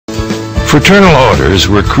Fraternal orders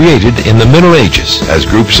were created in the Middle Ages as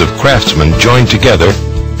groups of craftsmen joined together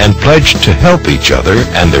and pledged to help each other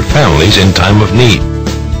and their families in time of need.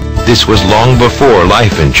 This was long before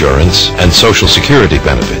life insurance and Social Security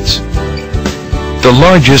benefits. The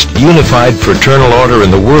largest unified fraternal order in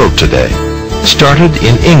the world today started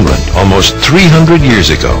in England almost 300 years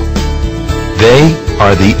ago. They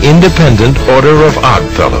are the Independent Order of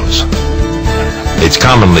Oddfellows. It's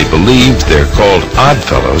commonly believed they're called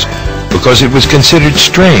Oddfellows because it was considered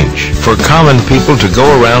strange for common people to go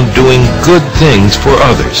around doing good things for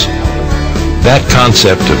others. That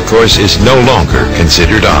concept, of course, is no longer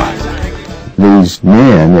considered odd. These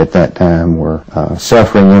men at that time were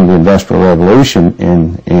suffering in the Industrial Revolution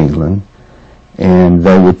in England, and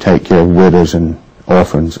they would take care of widows and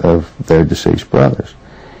orphans of their deceased brothers.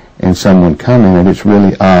 And someone commented, it's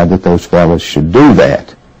really odd that those fellows should do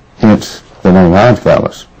that, hence the name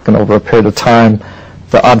Oddfellows. And over a period of time,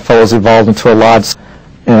 the Oddfellows evolved into a lodge,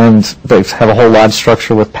 and they have a whole lodge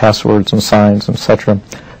structure with passwords and signs, etc.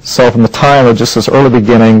 So from the time of just this early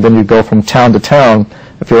beginning, then you go from town to town.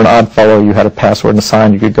 If you're an Oddfellow, you had a password and a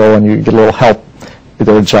sign. You could go and you could get a little help,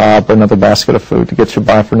 either a job or another basket of food to get you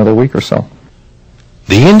by for another week or so.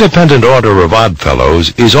 The Independent Order of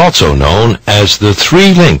Oddfellows is also known as the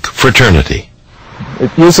Three-Link Fraternity.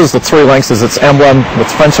 It uses the three links as its emblem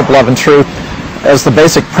with friendship, love, and truth as the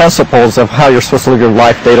basic principles of how you're supposed to live your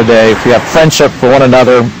life day to day. If you have friendship for one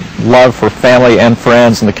another, love for family and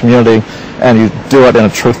friends and the community, and you do it in a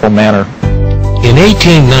truthful manner. In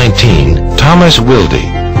 1819, Thomas Wilde,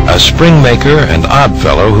 a spring maker and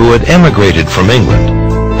Oddfellow who had emigrated from England,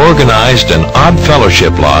 organized an Odd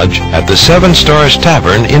Fellowship Lodge at the Seven Stars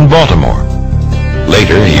Tavern in Baltimore.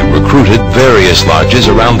 Later, he recruited various lodges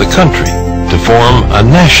around the country to form a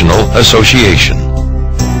national association.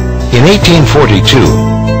 In 1842,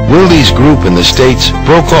 Wilde's group in the States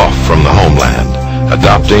broke off from the homeland,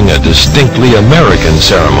 adopting a distinctly American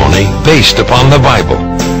ceremony based upon the Bible.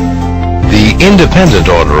 The Independent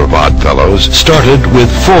Order of Oddfellows started with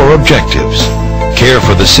 4 objectives: care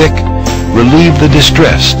for the sick, relieve the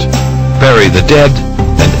distressed, bury the dead,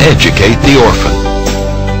 and educate the orphan.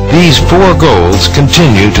 These 4 goals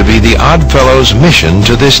continue to be the Oddfellows' mission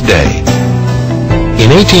to this day. In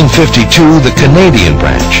 1852, the Canadian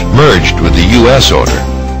branch merged with the U.S. order,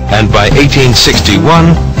 and by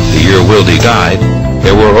 1861, the year Wilde died,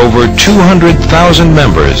 there were over 200,000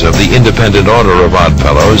 members of the Independent Order of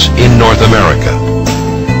Oddfellows in North America.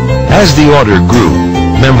 As the order grew,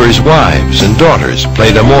 members' wives and daughters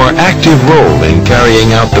played a more active role in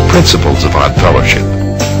carrying out the principles of Odd Fellowship.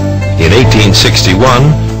 In 1861,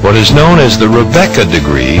 what is known as the Rebecca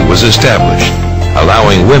degree was established,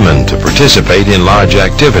 allowing women to participate in lodge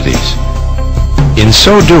activities. In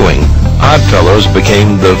so doing, Oddfellows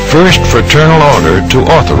became the first fraternal order to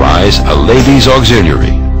authorize a ladies'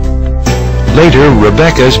 auxiliary. Later,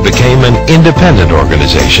 Rebecca's became an independent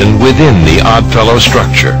organization within the Oddfellow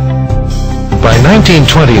structure. By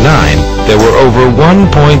 1929, there were over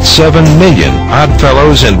 1.7 million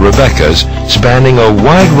Oddfellows and Rebeccas spanning a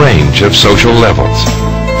wide range of social levels.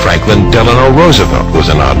 Franklin Delano Roosevelt was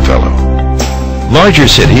an Oddfellow. Larger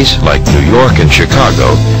cities like New York and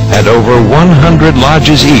Chicago had over 100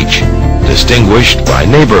 lodges each, distinguished by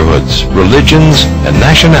neighborhoods, religions, and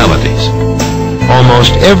nationalities.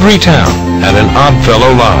 Almost every town had an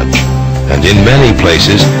Oddfellow lodge, and in many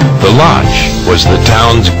places, the lodge was the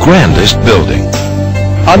town's grandest building.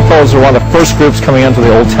 Oddfellows were one of the first groups coming into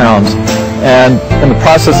the old towns, and in the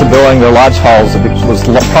process of building their lodge halls, it was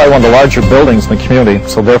probably one of the larger buildings in the community,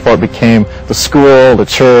 so therefore it became the school, the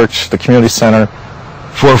church, the community center.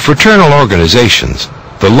 For fraternal organizations,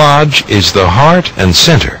 the lodge is the heart and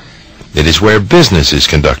center. It is where business is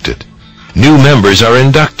conducted. New members are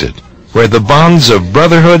inducted, where the bonds of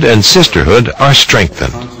brotherhood and sisterhood are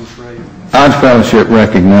strengthened. Odd Fellowship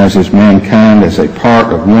recognizes mankind as a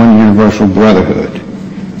part of one universal brotherhood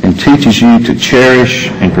and teaches you to cherish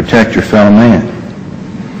and protect your fellow man.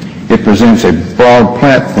 It presents a broad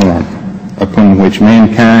platform upon which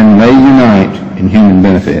mankind may unite in human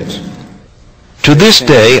benefits. To this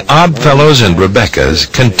day, Oddfellows and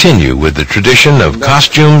Rebeccas continue with the tradition of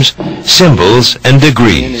costumes, symbols, and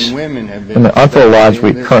degrees. In the Oddfellow Lodge,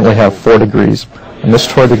 we currently have 4 degrees. A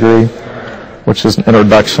Mishtor degree, which is an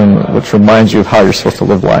introduction which reminds you of how you're supposed to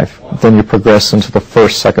live life. Then you progress into the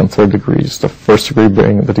 1st, 2nd, 3rd degrees. The 1st degree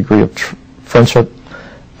being the degree of friendship,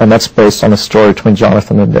 and that's based on a story between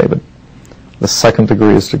Jonathan and David. The 2nd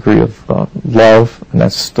degree is the degree of love, and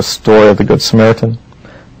that's the story of the Good Samaritan.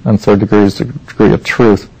 And 3rd degree is the degree of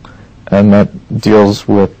truth, and that deals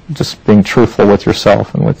with just being truthful with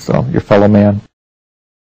yourself and with your fellow man.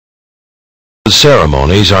 The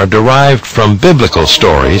ceremonies are derived from biblical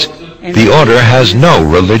stories. The order has no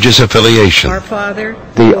religious affiliation. Our Father,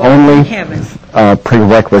 The who art only in heaven.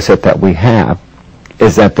 prerequisite that we have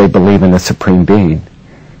is that they believe in a supreme being,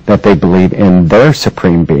 that they believe in their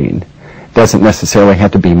supreme being. Doesn't necessarily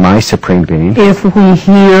have to be my supreme being. If we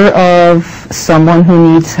hear of someone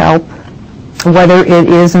who needs help, whether it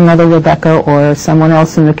is another Rebecca or someone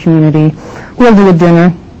else in the community, we'll do a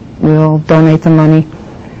dinner, we'll donate the money.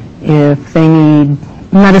 If they need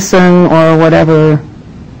medicine or whatever,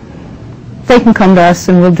 they can come to us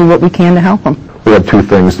and we'll do what we can to help them. We have two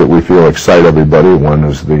things that we feel excite everybody. One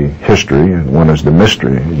is the history and one is the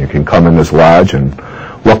mystery. And you can come in this lodge and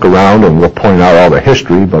look around and we'll point out all the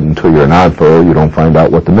history, but until you're an oddfellow, you don't find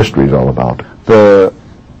out what the mystery is all about. The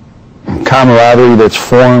camaraderie that's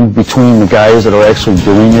formed between the guys that are actually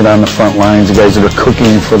doing it on the front lines, the guys that are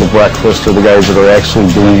cooking for the breakfast, or the guys that are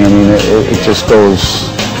actually doing it, I mean, it just goes,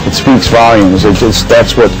 it speaks volumes.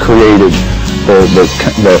 That's what created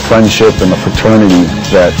the friendship and the fraternity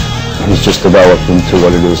that has just developed into what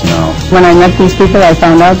it is now. When I met these people, I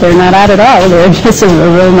found out they're not odd at all. They're just a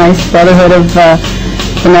real nice brotherhood of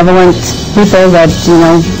benevolent people that,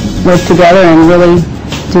 work together and really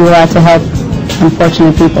do a lot to help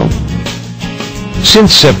unfortunate people.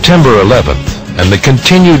 Since September 11th and the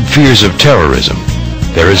continued fears of terrorism,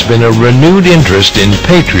 there has been a renewed interest in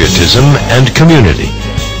patriotism and community.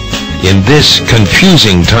 In this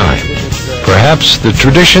confusing time, perhaps the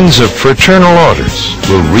traditions of fraternal orders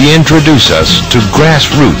will reintroduce us to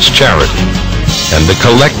grassroots charity and the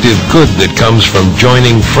collective good that comes from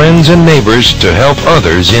joining friends and neighbors to help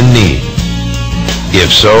others in need.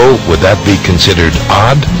 If so, would that be considered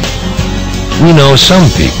odd? We know some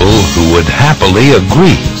people who would happily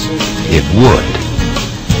agree it would.